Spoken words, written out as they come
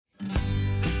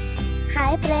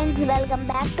Hi friends, welcome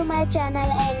back to my channel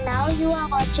and now you are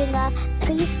watching a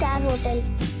 3-star hotel.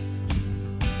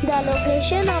 The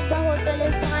location of the hotel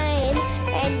is fine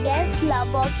and guests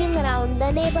love walking around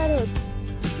the neighborhood.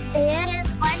 There is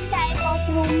one type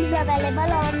of rooms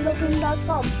available on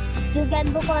booking.com. You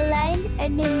can book online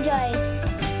and enjoy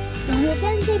it. You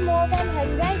can see more than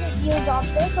 100 reviews of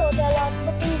this hotel on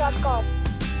booking.com.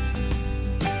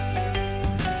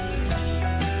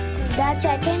 The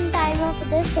check-in time of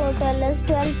this hotel is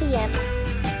 12 p.m.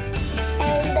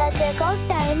 and the checkout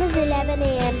time is 11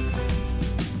 a.m.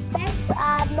 Pets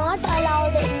are not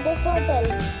allowed in this hotel.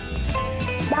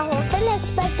 The hotel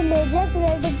accepts major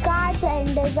credit cards and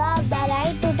reserves the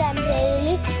right to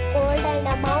temporarily hold an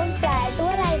amount prior to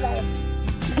arrival.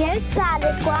 Guests are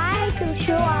required to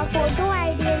show a photo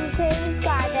ID and credit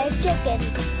card at check-in.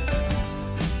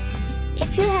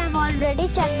 If you have already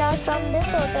checked out from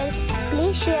this hotel,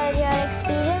 please share your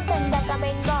experience in the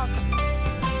comment box.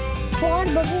 For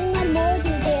booking or more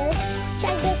details,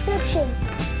 check description.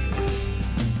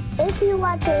 If you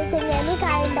are facing any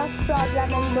kind of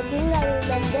problem in booking a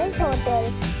room in this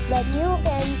hotel, then you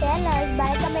can tell us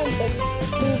by commenting.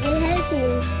 We will help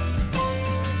you.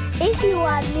 If you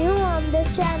are new on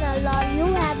this channel or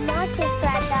you have not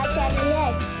subscribed our channel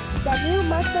yet, then you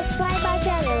must subscribe our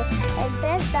channel and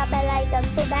press the bell icon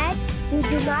so that you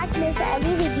do not miss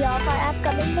any video of our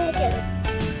upcoming video.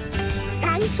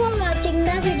 Thanks for watching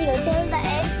the video till the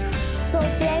end. So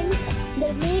friends,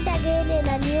 we'll meet again in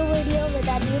a new video with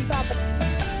a new property.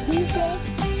 Be safe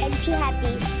and be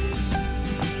happy.